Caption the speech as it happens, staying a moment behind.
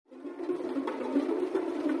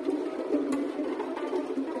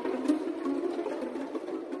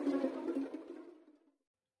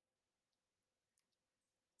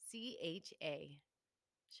CHA,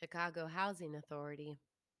 Chicago Housing Authority,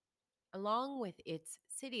 along with its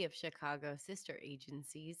City of Chicago sister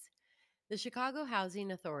agencies, the Chicago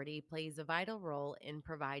Housing Authority plays a vital role in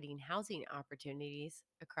providing housing opportunities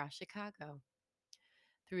across Chicago.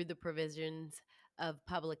 Through the provisions of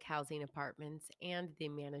public housing apartments and the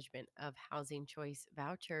management of housing choice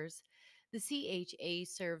vouchers, the CHA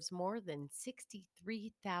serves more than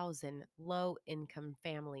 63,000 low income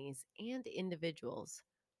families and individuals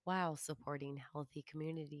while supporting healthy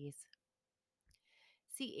communities.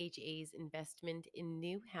 CHA's investment in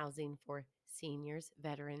new housing for seniors,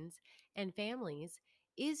 veterans, and families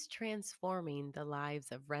is transforming the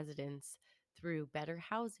lives of residents through better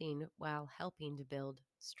housing while helping to build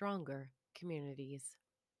stronger communities.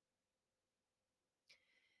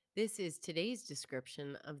 This is today's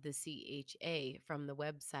description of the CHA from the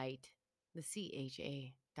website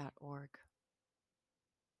thecha.org.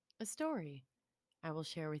 A story I will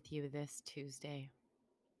share with you this Tuesday.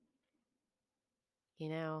 You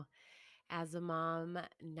know, as a mom,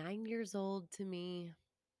 9 years old to me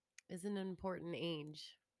is an important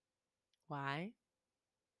age. Why,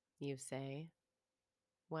 you say?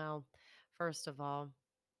 Well, first of all,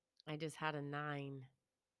 I just had a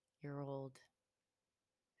 9-year old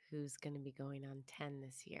who's going to be going on 10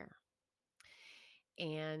 this year.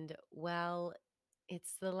 And well,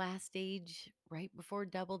 it's the last age right before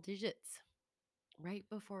double digits, right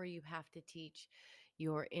before you have to teach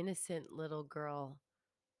your innocent little girl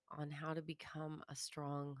on how to become a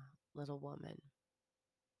strong little woman.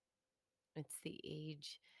 It's the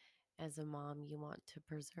age as a mom you want to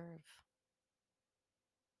preserve.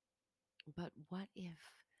 But what if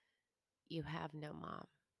you have no mom?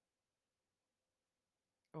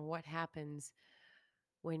 Or what happens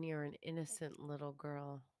when you're an innocent little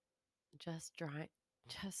girl just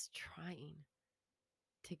just trying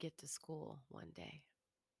to get to school one day?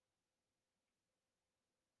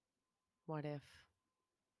 What if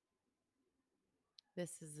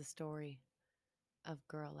this is the story of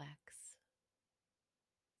Girl X?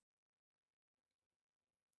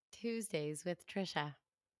 Tuesdays with Trisha,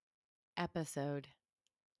 episode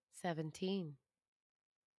 17.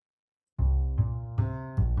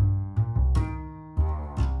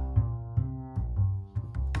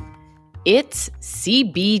 It's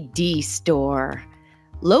CBD Store,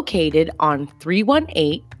 located on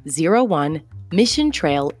 31801 Mission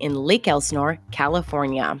Trail in Lake Elsinore,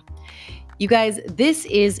 California. You guys, this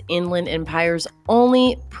is Inland Empire's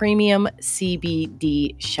only premium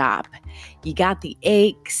CBD shop. You got the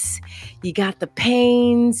aches, you got the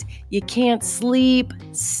pains, you can't sleep.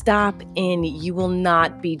 Stop in. You will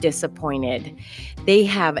not be disappointed. They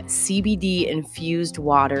have CBD infused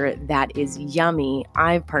water that is yummy.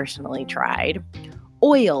 I've personally tried.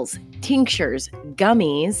 Oils, tinctures,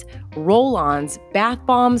 gummies, roll ons, bath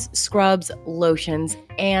bombs, scrubs, lotions,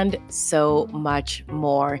 and so much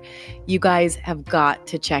more. You guys have got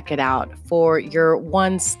to check it out for your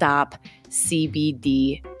one stop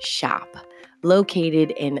CBD shop.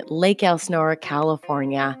 Located in Lake Elsinore,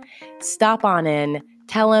 California. Stop on in,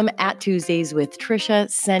 tell them at Tuesdays with Trisha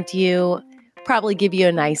sent you. Probably give you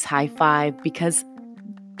a nice high five because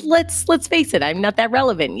let's face it, I'm not that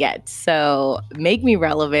relevant yet. So make me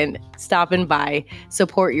relevant, stopping by,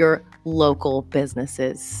 support your local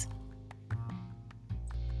businesses.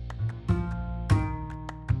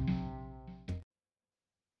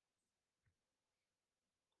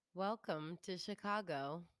 Welcome to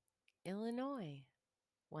Chicago, Illinois,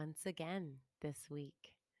 once again this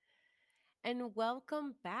week. And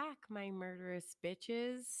welcome back, my murderous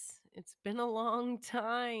bitches. It's been a long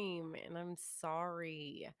time, and I'm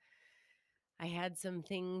sorry. I had some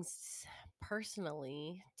things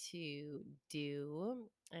personally to do,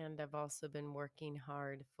 and I've also been working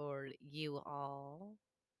hard for you all.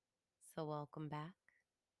 So, welcome back.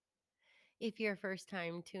 If you're first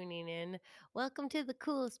time tuning in, welcome to the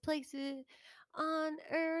coolest places on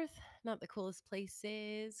earth. Not the coolest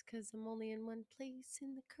places, because I'm only in one place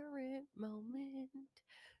in the current moment.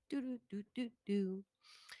 Do, do, do, do, do.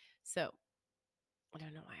 So, I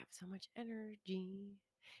don't know why I have so much energy.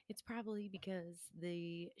 It's probably because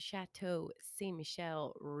the Chateau Saint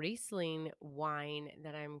Michel Riesling wine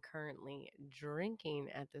that I'm currently drinking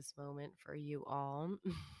at this moment for you all.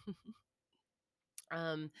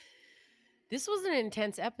 um, this was an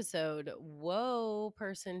intense episode. Whoa,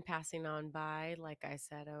 person passing on by. Like I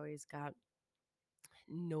said, I always got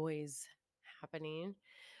noise happening.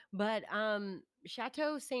 But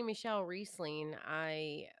Chateau Saint Michel Riesling,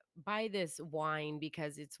 I buy this wine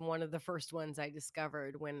because it's one of the first ones I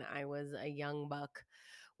discovered when I was a young buck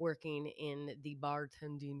working in the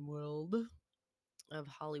bartending world of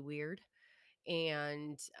Hollyweird.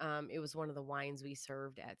 And it was one of the wines we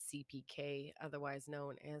served at CPK, otherwise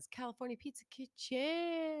known as California Pizza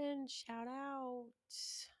Kitchen. Shout out.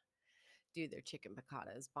 Dude, their chicken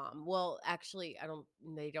piccata is bomb. Well, actually,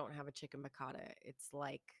 they don't have a chicken piccata. It's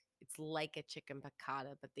like a chicken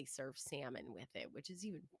piccata, but they serve salmon with it, which is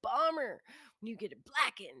even bomber when you get it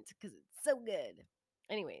blackened because it's so good.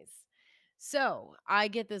 Anyways, so I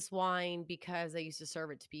get this wine because I used to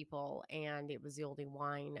serve it to people, and it was the only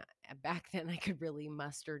wine back then I could really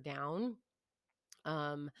muster down.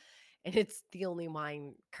 Um, and it's the only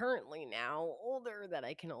wine currently now, older, that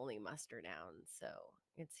I can only muster down. So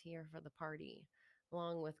it's here for the party,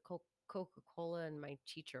 along with Coca Cola and my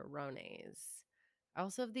chicharrones. I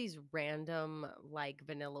also have these random, like,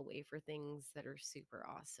 vanilla wafer things that are super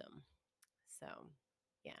awesome. So,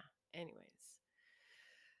 yeah. Anyways.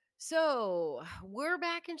 So we're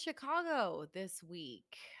back in Chicago this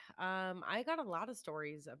week. I got a lot of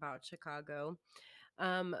stories about Chicago.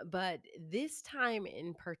 But this time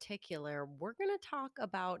in particular, we're going to talk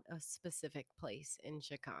about a specific place in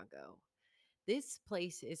Chicago. This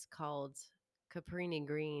place is called Caprini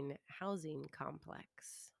Green Housing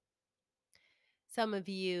Complex. Some of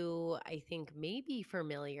you, I think, may be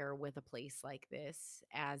familiar with a place like this,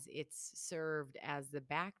 as it's served as the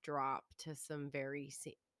backdrop to some very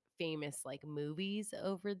famous, like, movies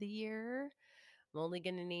over the year. I'm only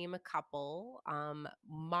going to name a couple.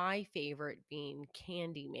 My favorite being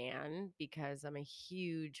Candyman, because I'm a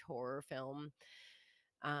huge horror film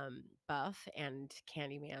buff, and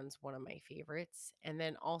Candyman's one of my favorites. And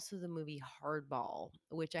then also the movie Hardball,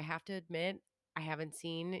 which I have to admit I haven't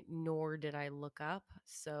seen, nor did I look up.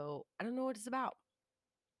 So I don't know what it's about.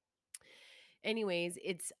 Anyways,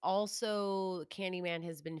 it's also Candyman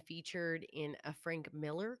has been featured in a Frank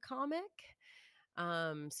Miller comic.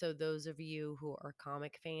 So those of you who are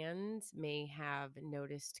comic fans may have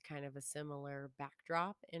noticed kind of a similar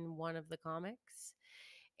backdrop in one of the comics.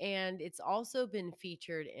 And it's also been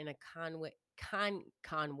featured in a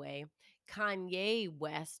Kanye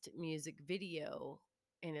West music video,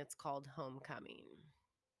 and it's called Homecoming,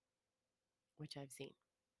 which I've seen.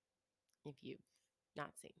 If you've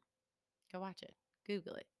not seen, go watch it.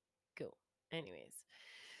 Google it. Cool. Anyways.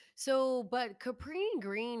 But Capri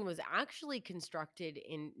Green was actually constructed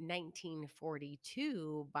in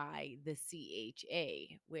 1942 by the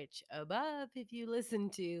CHA, which above, if you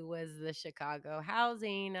listen to, was the Chicago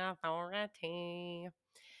Housing Authority.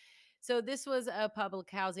 So this was a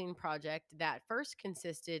public housing project that first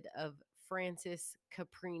consisted of Francis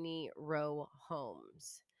Caprini Row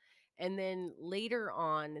homes. And then later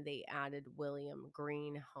on, they added William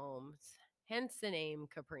Green homes, hence the name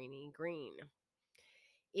Caprini Green.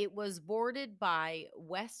 It was bordered by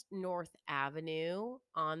West North Avenue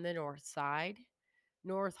on the north side,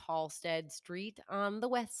 North Halsted Street on the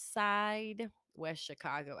west side, West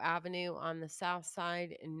Chicago Avenue on the south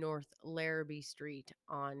side, and North Larrabee Street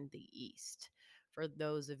on the east. For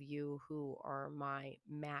those of you who are my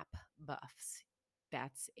map buffs,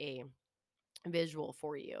 that's a visual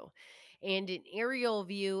for you. And an aerial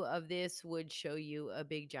view of this would show you a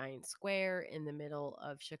big giant square in the middle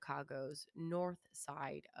of Chicago's north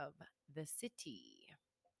side of the city.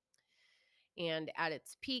 And at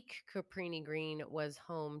its peak, Caprini Green was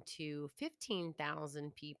home to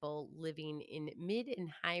 15,000 people living in mid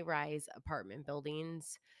and high rise apartment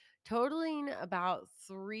buildings, totaling about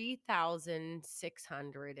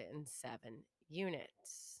 3,607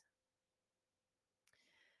 units.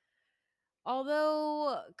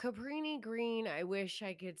 Although Cabrini Green, I wish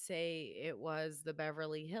I could say it was the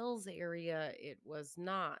Beverly Hills area, it was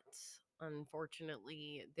not.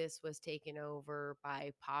 Unfortunately, this was taken over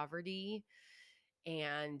by poverty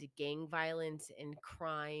and gang violence and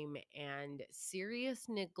crime, and serious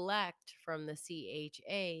neglect from the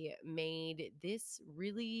CHA made this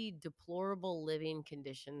really deplorable living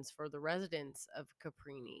conditions for the residents of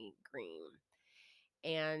Caprini Green.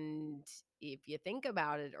 And if you think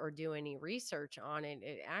about it or do any research on it,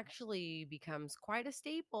 it actually becomes quite a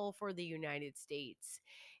staple for the United States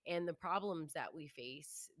and the problems that we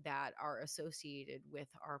face that are associated with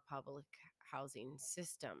our public housing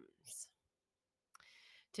systems.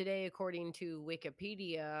 Today, according to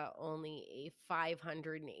Wikipedia, only a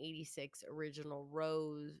 586 original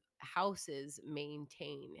rows houses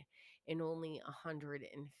maintain, and only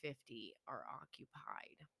 150 are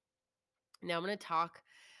occupied. Now I'm going to talk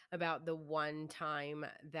about the one time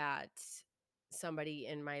that somebody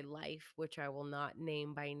in my life, which I will not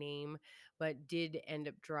name by name, but did end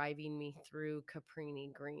up driving me through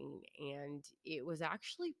Caprini Green. And it was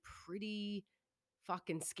actually pretty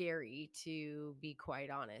fucking scary, to be quite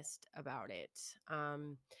honest about it.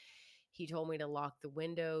 He told me to lock the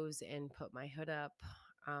windows and put my hood up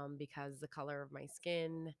because the color of my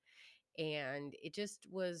skin. And it just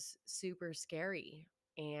was super scary.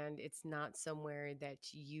 And it's not somewhere that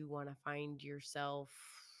you want to find yourself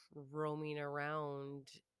roaming around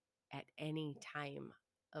at any time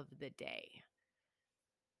of the day.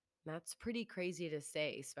 That's pretty crazy to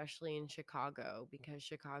say, especially in Chicago, because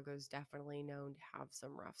Chicago's definitely known to have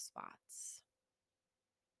some rough spots.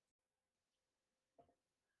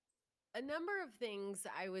 A number of things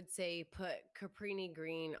I would say put Caprini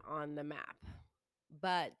Green on the map.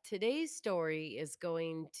 But today's story is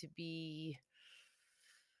going to be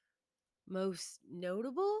most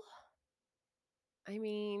notable. I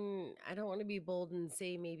mean, I don't want to be bold and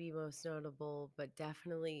say maybe most notable, but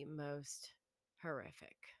definitely most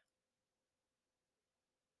horrific.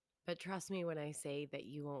 But trust me when I say that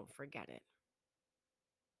you won't forget it.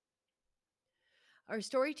 Our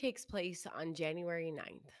story takes place on January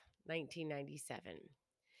 9th, 1997.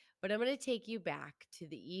 But I'm going to take you back to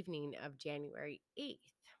the evening of January 8th,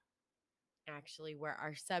 actually, where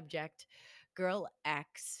our subject, Girl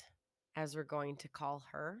X, as we're going to call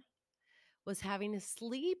her, was having a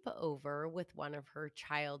sleepover with one of her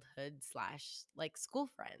childhood slash like school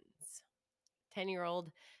friends,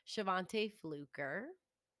 10-year-old Shavante Fluker.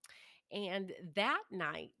 And that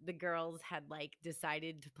night, the girls had like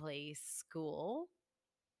decided to play school.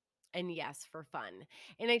 And yes, for fun.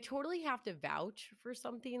 And I totally have to vouch for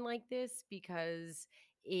something like this because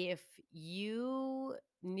if you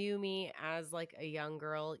knew me as like a young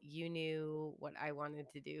girl, you knew what I wanted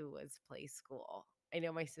to do was play school. I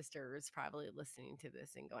know my sister is probably listening to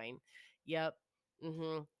this and going, "Yep,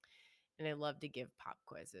 mm-hmm." And I love to give pop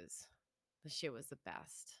quizzes. The shit was the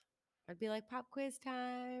best. I'd be like, "Pop quiz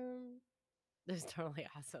time." It was totally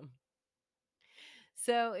awesome.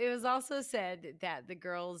 So it was also said that the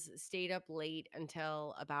girls stayed up late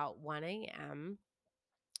until about 1 a.m.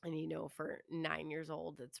 And, for 9 years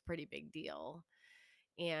old, it's a pretty big deal.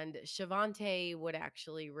 And Shavante would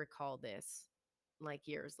actually recall this like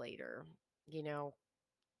years later, a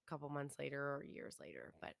couple months later or years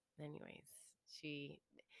later. But, anyways,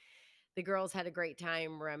 the girls had a great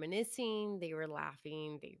time reminiscing. They were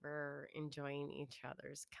laughing, they were enjoying each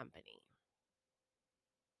other's company.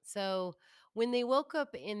 So, when they woke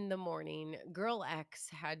up in the morning, Girl X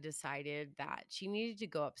had decided that she needed to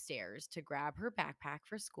go upstairs to grab her backpack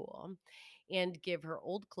for school and give her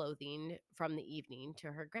old clothing from the evening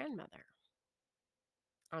to her grandmother.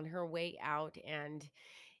 On her way out and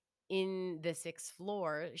in the sixth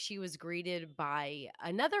floor, she was greeted by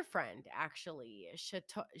another friend, actually,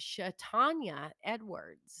 Shatanya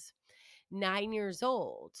Edwards, 9 years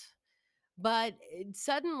old. But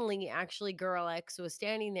suddenly, actually, Girl X was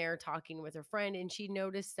standing there talking with her friend, and she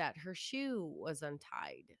noticed that her shoe was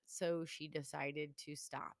untied. So she decided to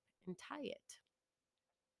stop and tie it.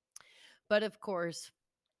 But of course,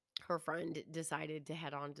 her friend decided to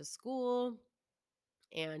head on to school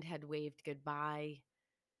and had waved goodbye.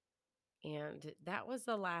 And that was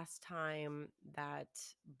the last time that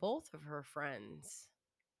both of her friends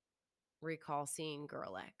recall seeing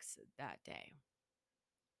Girl X that day.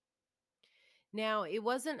 Now, it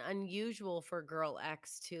wasn't unusual for Girl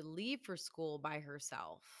X to leave for school by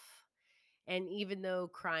herself. And even though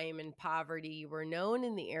crime and poverty were known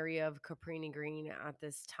in the area of Caprini Green at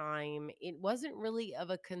this time, it wasn't really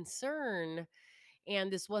of a concern. And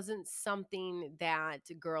this wasn't something that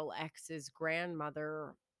Girl X's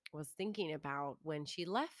grandmother was thinking about when she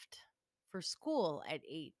left for school at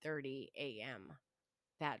 8:30 a.m.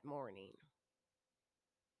 that morning.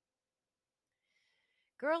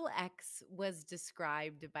 Girl X was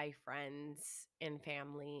described by friends and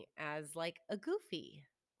family as like a goofy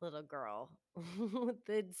little girl with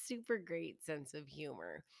a super great sense of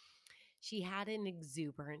humor. She had an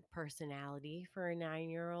exuberant personality for a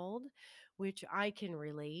 9-year-old, which I can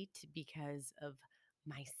relate because of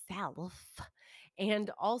myself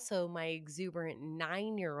and also my exuberant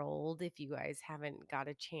 9-year-old. If you guys haven't got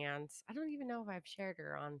a chance, I don't even know if I've shared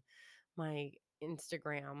her on my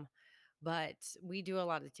Instagram, but we do a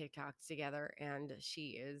lot of TikToks together, and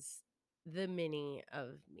she is the mini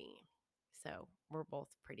of me. So we're both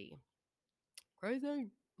pretty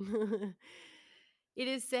crazy. It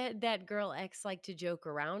is said that Girl X liked to joke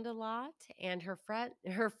around a lot, and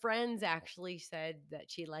her friends actually said that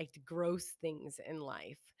she liked gross things in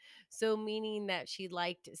life. So meaning that she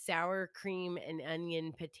liked sour cream and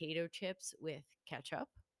onion potato chips with ketchup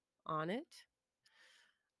on it.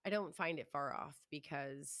 I don't find it far off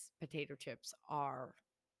because potato chips are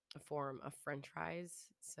a form of french fries.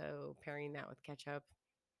 So pairing that with ketchup,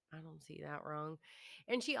 I don't see that wrong.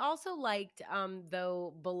 And she also liked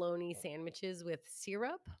though bologna sandwiches with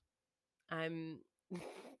syrup. I'm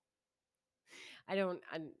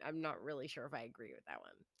I'm not really sure if I agree with that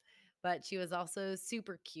one. But she was also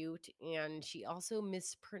super cute and she also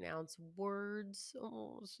mispronounced words.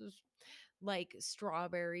 Oh, like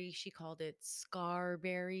strawberry, she called it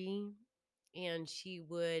scarberry. And she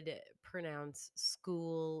would pronounce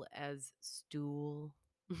school as stool.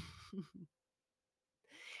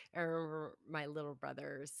 I remember my little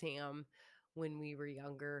brother, Sam, when we were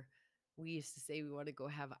younger, we used to say we want to go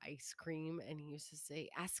have ice cream, and he used to say,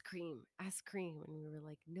 ice cream, ice cream. And we were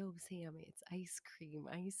like, no, Sam, it's ice cream,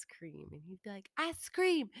 ice cream. And he'd be like, ice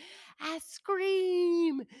cream, ice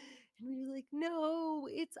cream. And we were like, no,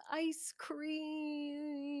 it's ice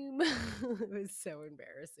cream. It was so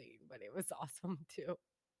embarrassing, but it was awesome too.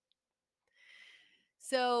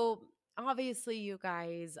 So, obviously, you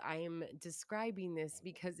guys, I'm describing this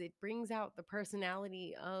because it brings out the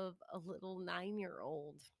personality of a little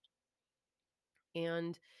 9-year-old.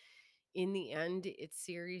 And in the end, it's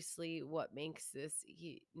seriously what makes this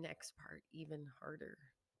next part even harder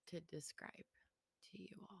to describe to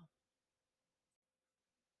you all.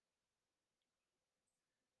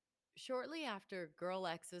 Shortly after Girl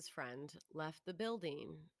X's friend left the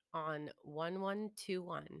building on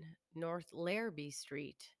 1121 North Larrabee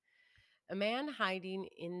Street, a man hiding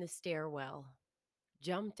in the stairwell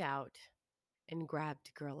jumped out and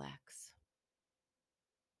grabbed Girl X.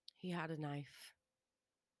 He had a knife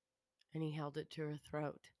and he held it to her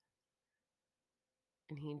throat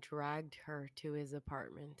and he dragged her to his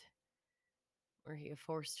apartment where he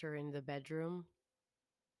forced her in the bedroom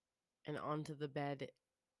and onto the bed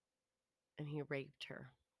and he raped her.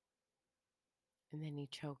 And then he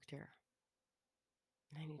choked her.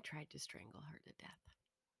 And then he tried to strangle her to death.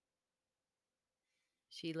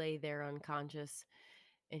 She lay there unconscious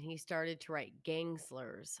and he started to write gang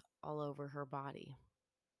slurs all over her body.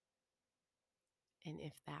 And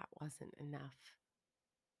if that wasn't enough,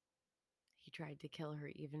 he tried to kill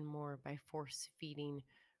her even more by force feeding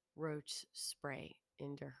roach spray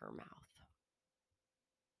into her mouth.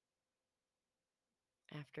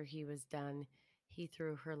 After he was done, he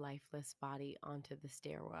threw her lifeless body onto the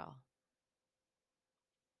stairwell,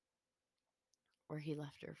 where he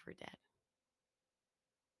left her for dead.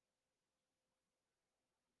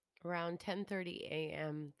 Around 10:30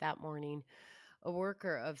 a.m. that morning, a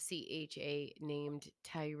worker of CHA named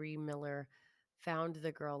Tyree Miller found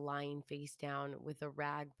the girl lying face down with a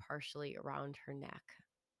rag partially around her neck,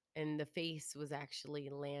 and the face was actually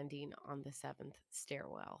landing on the 7th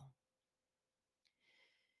stairwell.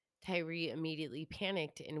 Tyree immediately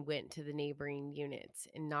panicked and went to the neighboring units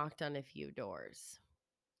and knocked on a few doors.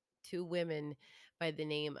 Two women by the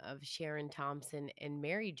name of Sharon Thompson and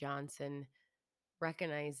Mary Johnson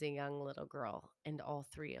recognized the young little girl, and all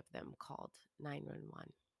three of them called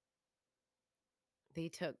 911. They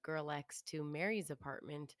took Girl X to Mary's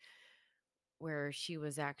apartment, where she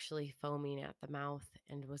was actually foaming at the mouth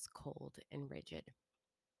and was cold and rigid.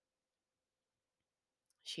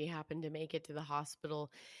 She happened to make it to the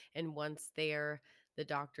hospital, and once there, the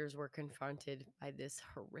doctors were confronted by this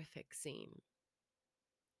horrific scene.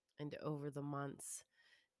 And over the months,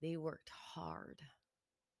 they worked hard.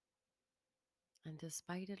 And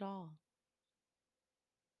despite it all,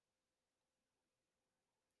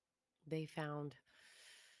 they found,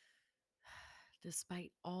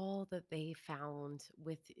 despite all that they found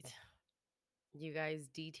with it, you guys,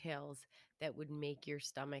 details that would make your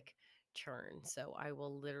stomach churn. So I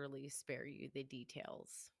will literally spare you the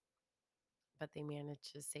details. But they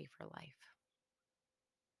managed to save her life.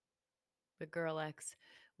 But Girl X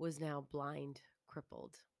was now blind,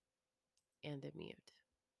 crippled, and a mute.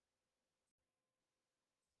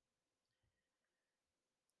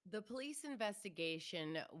 The police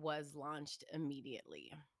investigation was launched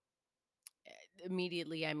immediately.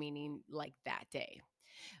 Immediately, I meaning like that day,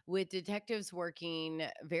 with detectives working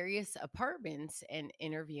various apartments and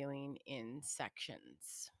interviewing in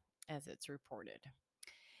sections, as it's reported.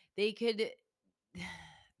 They could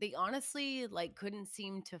they honestly couldn't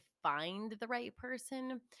seem to find the right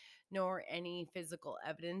person nor any physical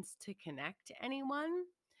evidence to connect anyone.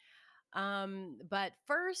 But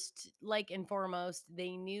first, and foremost,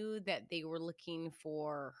 they knew that they were looking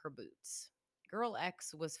for her boots. Girl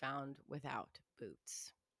X was found without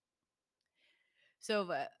boots.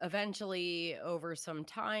 So eventually, over some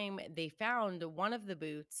time, they found one of the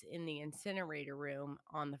boots in the incinerator room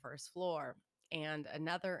on the first floor and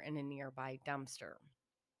another in a nearby dumpster.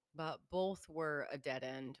 But both were a dead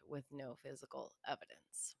end with no physical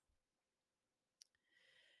evidence.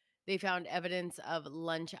 They found evidence of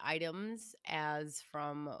lunch items, as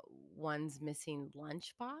from one's missing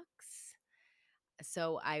lunchbox.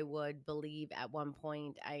 So I would believe at one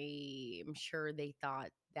point, I am sure they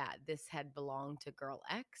thought that this had belonged to Girl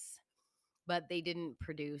X, but they didn't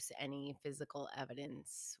produce any physical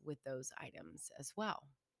evidence with those items as well.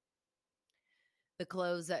 The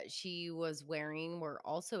clothes that she was wearing were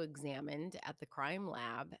also examined at the crime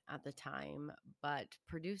lab at the time, but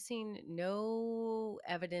producing no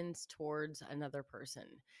evidence towards another person,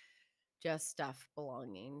 just stuff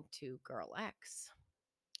belonging to Girl X,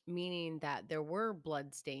 meaning that there were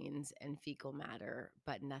blood stains and fecal matter,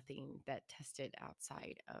 but nothing that tested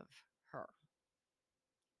outside of her.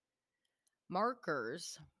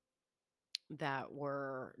 Markers that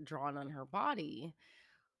were drawn on her body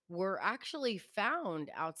were actually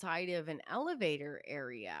found outside of an elevator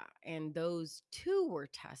area, and those too were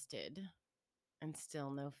tested, and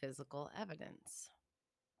still no physical evidence.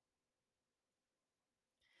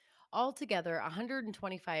 Altogether,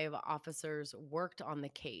 125 officers worked on the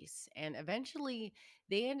case, and eventually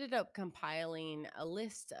they ended up compiling a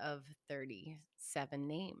list of 37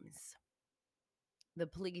 names. The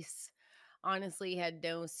police honestly had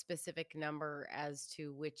no specific number as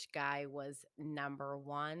to which guy was number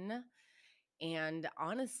one. And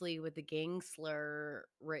honestly, with the gang slur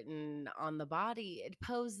written on the body, it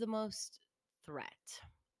posed the most threat.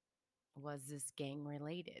 Was this gang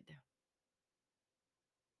related?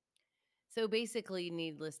 So basically,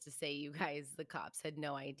 needless to say, you guys, the cops had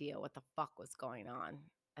no idea what the fuck was going on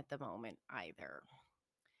at the moment either.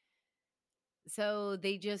 So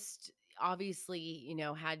they just obviously,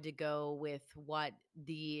 had to go with what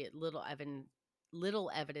the little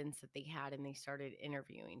evidence that they had, and they started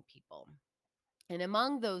interviewing people. And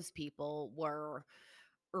among those people were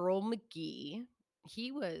Earl McGee.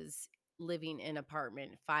 He was living in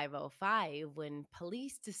apartment 505 when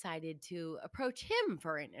police decided to approach him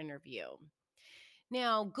for an interview.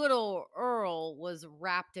 Now, good old Earl was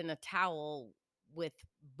wrapped in a towel with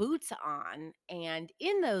boots on, and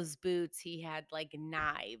in those boots, he had like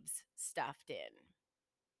knives stuffed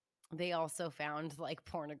in. They also found like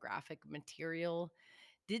pornographic material.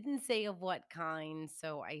 Didn't say of what kind,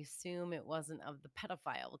 so I assume it wasn't of the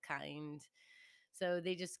pedophile kind. So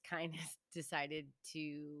they just kind of decided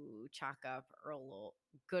to chalk up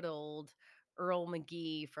good old Earl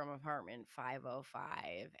McGee from apartment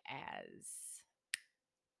 505 as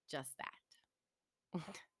just that.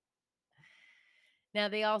 Now,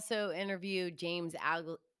 they also interviewed James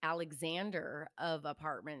Alexander of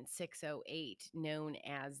apartment 608, known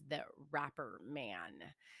as the Rapper Man.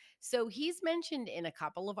 So he's mentioned in a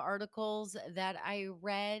couple of articles that I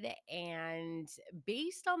read, and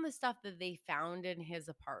based on the stuff that they found in his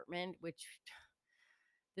apartment, which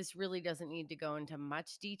this really doesn't need to go into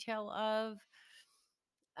much detail of,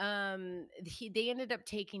 they ended up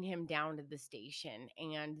taking him down to the station,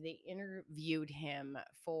 and they interviewed him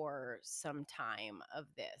for some time of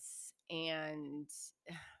this. And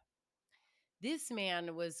this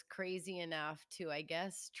man was crazy enough to, I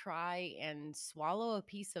guess, try and swallow a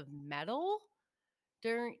piece of metal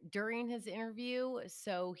during his interview,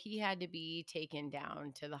 so he had to be taken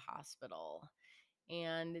down to the hospital.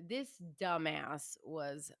 And this dumbass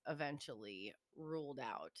was eventually ruled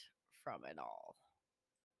out from it all,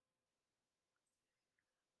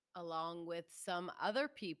 along with some other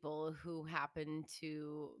people who happened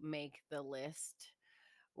to make the list.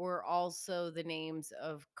 Were also the names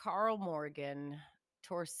of Carl Morgan,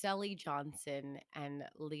 Torselli Johnson, and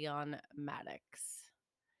Leon Maddox.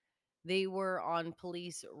 They were on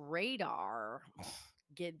police radar.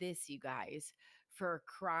 Get this, you guys, for a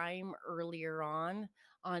crime earlier on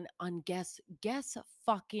guess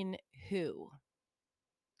fucking who?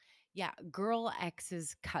 Yeah, Girl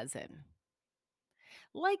X's cousin.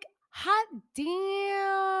 Like, hot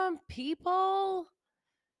damn, people.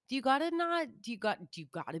 Do you gotta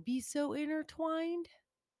be so intertwined?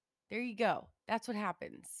 There you go. That's what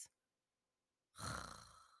happens. Gross.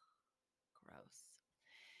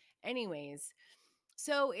 Anyways,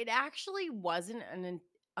 so it actually wasn't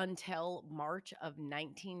until March of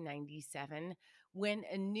 1997 when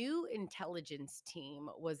a new intelligence team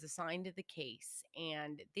was assigned to the case,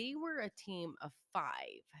 and they were a team of 5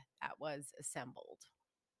 that was assembled.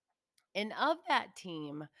 And of that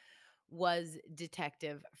team was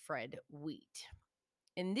Detective Fred Wheat.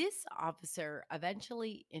 And this officer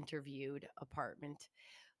eventually interviewed apartment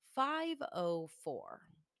 504,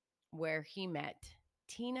 where he met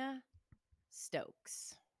Tina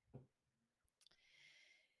Stokes.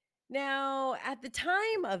 Now, at the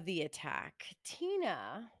time of the attack,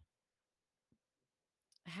 Tina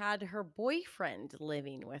had her boyfriend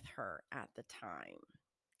living with her at the time,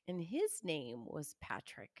 and his name was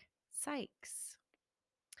Patrick Sykes.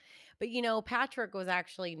 But Patrick was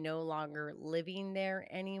actually no longer living there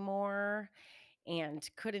anymore and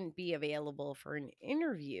couldn't be available for an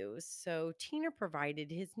interview. So Tina provided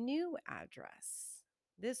his new address.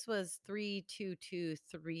 This was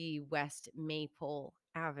 3223 West Maple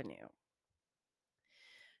Avenue.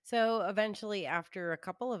 So eventually, after a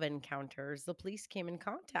couple of encounters, the police came in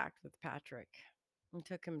contact with Patrick and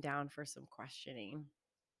took him down for some questioning.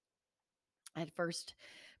 At first,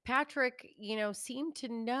 Patrick, seemed to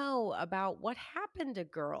know about what happened to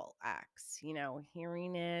girl X,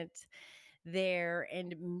 hearing it there,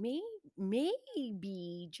 and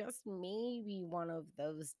maybe, just maybe one of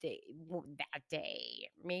those that day,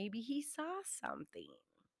 maybe he saw something.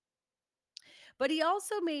 But he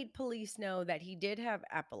also made police know that he did have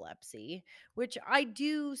epilepsy, which I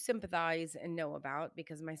do sympathize and know about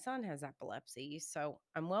because my son has epilepsy. So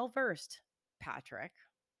I'm well versed, Patrick.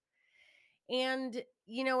 And,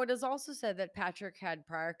 it is also said that Patrick had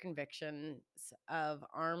prior convictions of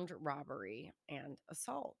armed robbery and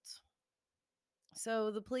assault.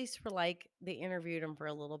 So the police were like, they interviewed him for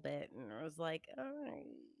a little bit and it was like,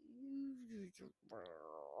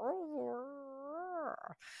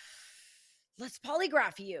 let's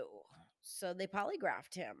polygraph you. So they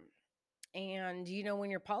polygraphed him. And, when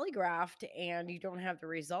you're polygraphed and you don't have the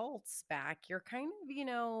results back, you're kind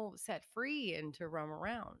of, set free and to roam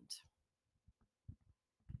around.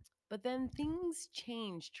 But then things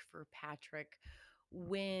changed for Patrick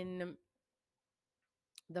when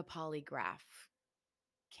the polygraph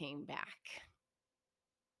came back.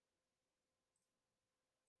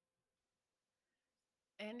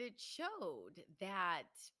 And it showed that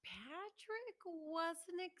Patrick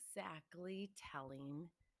wasn't exactly telling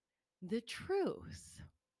the truth.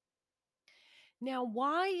 Now,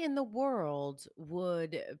 why in the world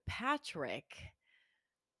would Patrick,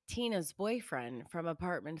 Tina's boyfriend from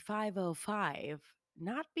apartment 505,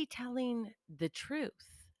 not be telling the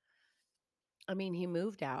truth? I mean, he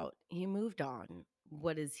moved out, he moved on.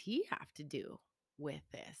 What does he have to do with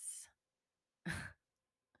this?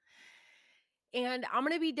 And I'm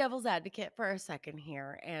going to be devil's advocate for a second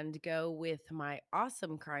here and go with my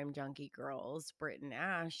awesome crime junkie girls, Britt and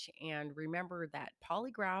Ash. And remember that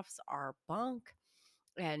polygraphs are bunk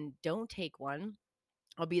and don't take one.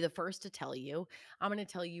 I'll be the first to tell you. I'm going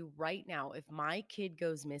to tell you right now, if my kid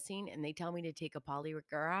goes missing and they tell me to take a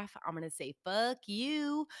polygraph, I'm going to say, fuck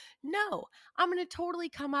you. No, I'm going to totally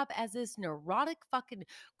come up as this neurotic fucking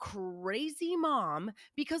crazy mom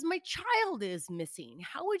because my child is missing.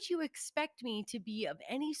 How would you expect me to be of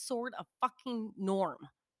any sort of fucking norm?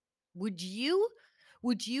 Would you?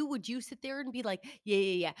 Would you sit there and be like,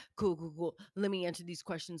 yeah, cool. Let me answer these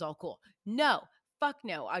questions all cool. No, fuck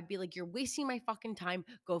no. I'd be like, you're wasting my fucking time.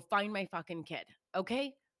 Go find my fucking kid.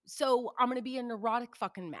 Okay. So I'm going to be a neurotic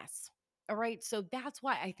fucking mess. All right. So that's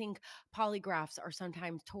why I think polygraphs are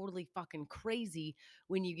sometimes totally fucking crazy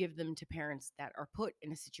when you give them to parents that are put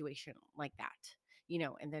in a situation like that.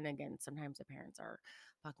 And then again, sometimes the parents are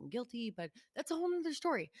fucking guilty, but that's a whole nother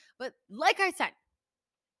story. But like I said,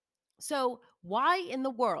 so why in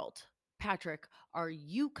the world, Patrick, are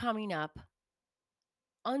you coming up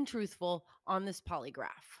untruthful on this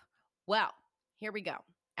polygraph? Well, here we go.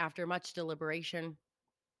 After much deliberation,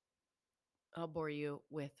 I'll bore you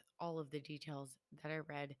with all of the details that I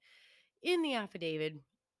read in the affidavit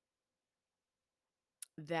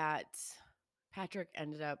that Patrick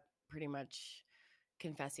ended up pretty much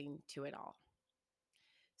confessing to it all.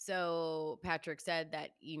 So Patrick said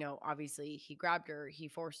that, obviously he grabbed her, he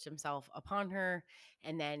forced himself upon her,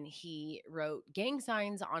 and then he wrote gang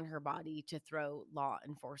signs on her body to throw law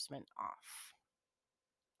enforcement off.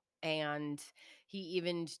 And he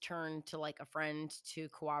even turned to like a friend to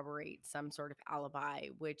corroborate some sort of alibi,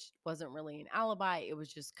 which wasn't really an alibi. It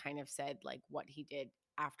was just kind of said like what he did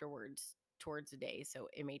afterwards towards the day. So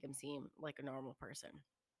it made him seem like a normal person.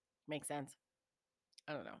 Make sense?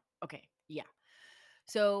 I don't know. Okay. Yeah.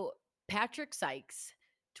 So Patrick Sykes,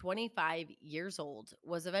 25 years old,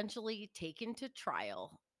 was eventually taken to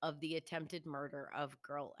trial of the attempted murder of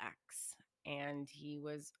Girl X. And he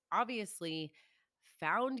was obviously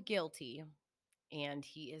found guilty, and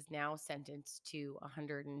he is now sentenced to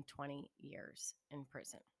 120 years in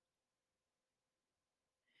prison.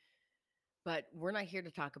 But we're not here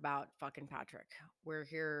to talk about fucking Patrick. We're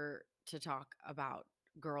here to talk about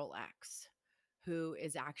Girl X, who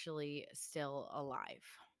is actually still alive.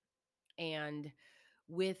 And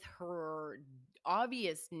with her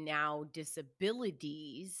obvious now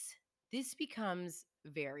disabilities, this becomes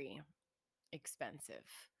very expensive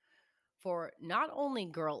for not only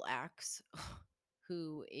Girl X,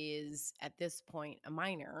 who is at this point a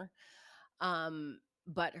minor,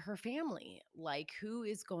 But her family, like, who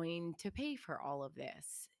is going to pay for all of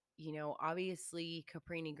this? Obviously,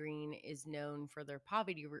 Cabrini Green is known for their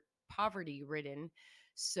poverty ridden,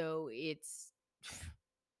 so it's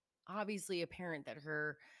obviously apparent that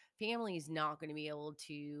her family is not going to be able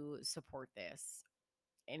to support this.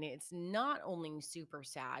 And it's not only super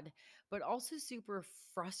sad, but also super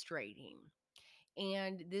frustrating.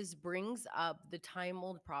 And this brings up the time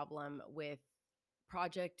old problem with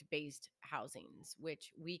project based housings,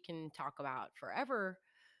 which we can talk about forever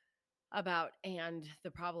about, and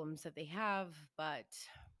the problems that they have. But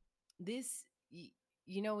this,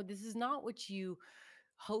 this is not what you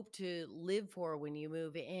hope to live for when you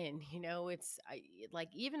move in. Like,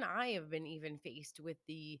 even I have been even faced with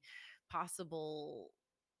the possible,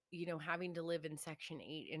 having to live in Section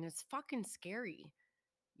 8, and it's fucking scary.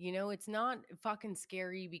 It's not fucking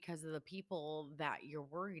scary because of the people that you're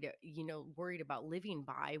worried about living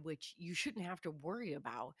by, which you shouldn't have to worry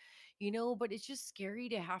about, but it's just scary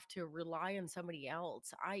to have to rely on somebody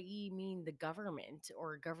else, i.e., mean the government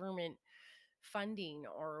or government funding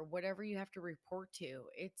or whatever you have to report to.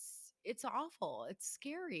 It's awful. It's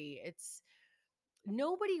scary. It's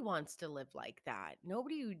Nobody wants to live like that.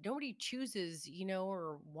 Nobody chooses,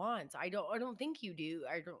 or wants. I don't think you do.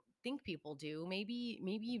 I don't think people do. Maybe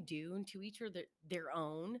you do, and to each their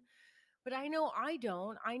own. But I know I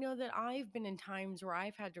don't. I know that I've been in times where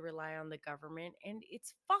I've had to rely on the government, and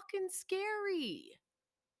it's fucking scary.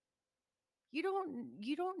 You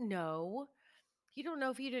don't know. You don't know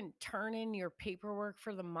if you didn't turn in your paperwork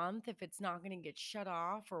for the month, if it's not going to get shut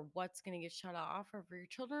off, or what's going to get shut off, or if your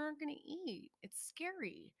children aren't going to eat. It's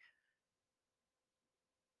scary.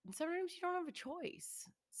 And sometimes you don't have a choice.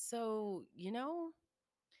 So,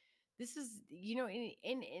 this is,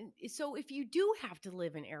 and so if you do have to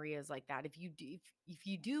live in areas like that, if you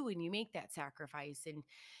do and you make that sacrifice and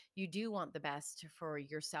you do want the best for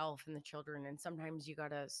yourself and the children, and sometimes you got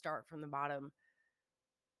to start from the bottom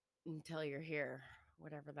until you're here,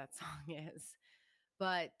 whatever that song is.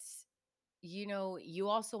 But you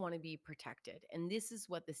also want to be protected. And this is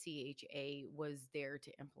what the CHA was there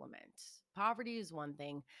to implement. Poverty is one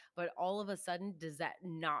thing, but all of a sudden, does that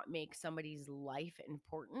not make somebody's life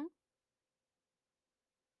important?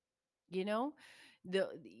 You know,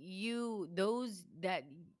 those that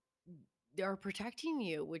are protecting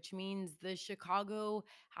you, which means the Chicago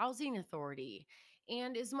Housing Authority.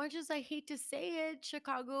 And as much as I hate to say it,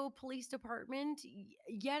 Chicago Police Department,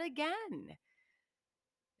 yet again.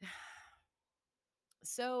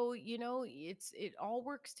 So, it all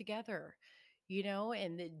works together,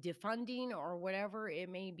 and the defunding or whatever it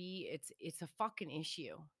may be, it's a fucking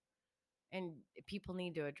issue, and people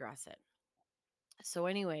need to address it. So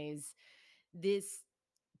anyways, this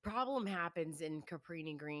problem happens in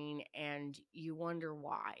Cabrini Green, and you wonder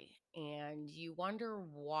why. And you wonder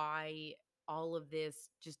why all of this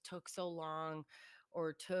just took so long,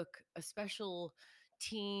 or took a special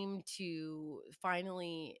team to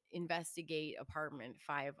finally investigate apartment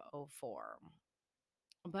 504.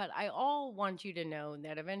 But I all want you to know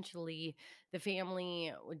that eventually the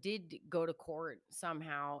family did go to court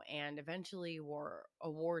somehow, and eventually were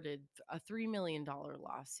awarded a $3 million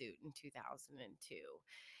lawsuit in 2002.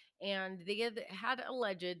 And they had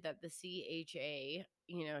alleged that the CHA,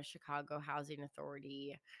 Chicago Housing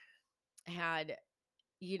Authority, had,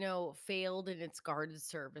 failed in its guarded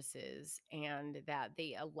services, and that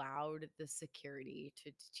they allowed the security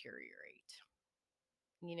to deteriorate,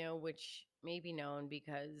 which may be known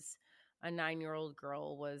because a 9-year-old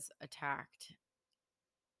girl was attacked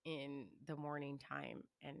in the morning time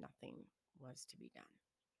and nothing was to be done.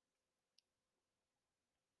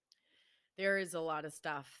 There is a lot of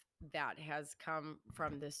stuff that has come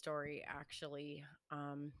from this story, actually.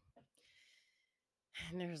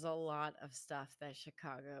 And there's a lot of stuff that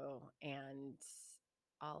Chicago and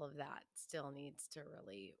all of that still needs to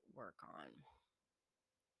really work on.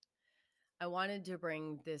 I wanted to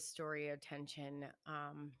bring this story attention,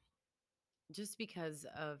 just because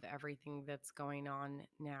of everything that's going on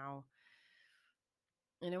now.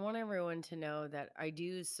 And I want everyone to know that I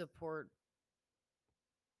do support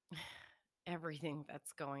everything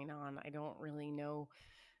that's going on. I don't really know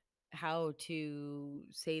how to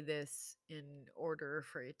say this in order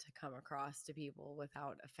for it to come across to people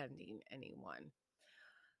without offending anyone.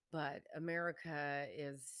 But America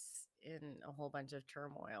is in a whole bunch of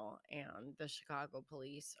turmoil, and the Chicago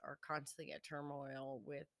police are constantly at turmoil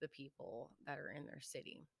with the people that are in their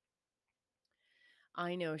city.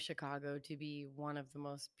 I know Chicago to be one of the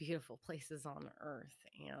most beautiful places on earth,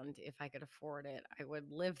 and if I could afford it, I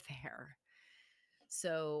would live there.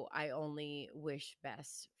 So I only wish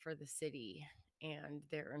best for the city and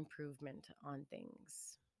their improvement on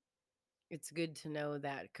things. It's good to know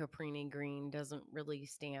that Caprini Green doesn't really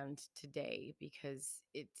stand today because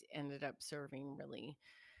it ended up serving really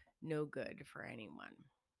no good for anyone.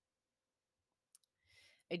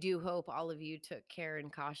 I do hope all of you took care and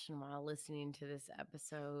caution while listening to this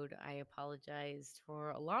episode. I apologized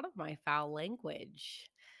for a lot of my foul language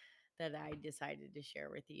that I decided to share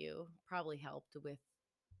with you. Probably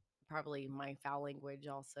my foul language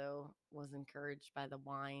also was encouraged by the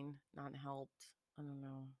wine, not helped. I don't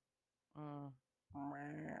know.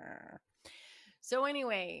 So,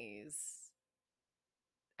 anyways,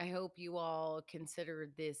 I hope you all consider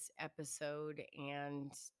this episode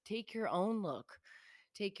and take your own look,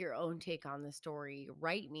 take your own take on the story.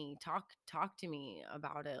 Write me, talk to me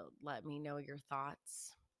about it. Let me know your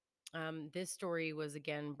thoughts. This story was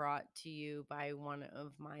again brought to you by one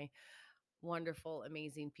of my wonderful,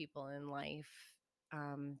 amazing people in life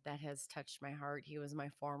that has touched my heart. He was my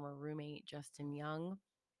former roommate, Justin Young.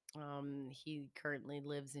 He currently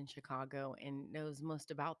lives in Chicago and knows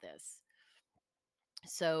most about this.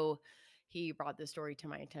 So he brought the story to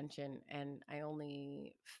my attention, and I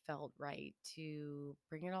only felt right to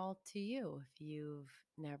bring it all to you if you've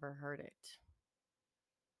never heard it.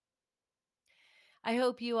 I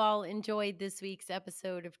hope you all enjoyed this week's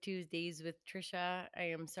episode of Tuesdays with Trisha. I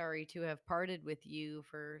am sorry to have parted with you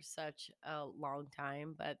for such a long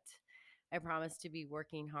time, but I promise to be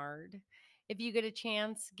working hard. If you get a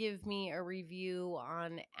chance, give me a review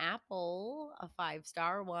on Apple. A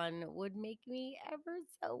 5-star one would make me ever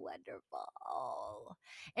so wonderful.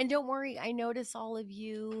 And don't worry, I notice all of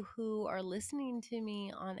you who are listening to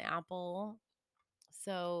me on Apple.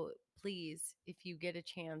 So please, if you get a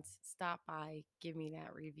chance, stop by, give me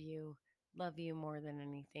that review. Love you more than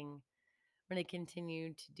anything. I'm going to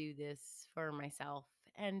continue to do this for myself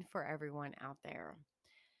and for everyone out there.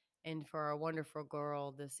 And for our wonderful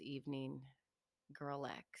girl this evening, Girl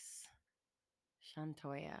X,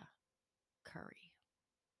 Shantoya Curry.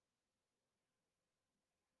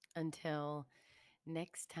 Until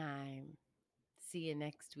next time, see you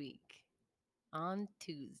next week on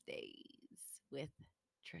Tuesdays with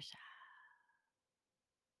Trisha.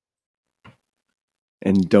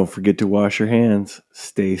 And don't forget to wash your hands,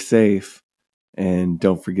 stay safe, and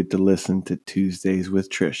don't forget to listen to Tuesdays with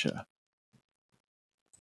Trisha.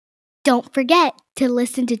 Don't forget to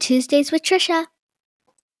listen to Tuesdays with Trisha.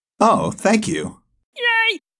 Oh, thank you. Yay!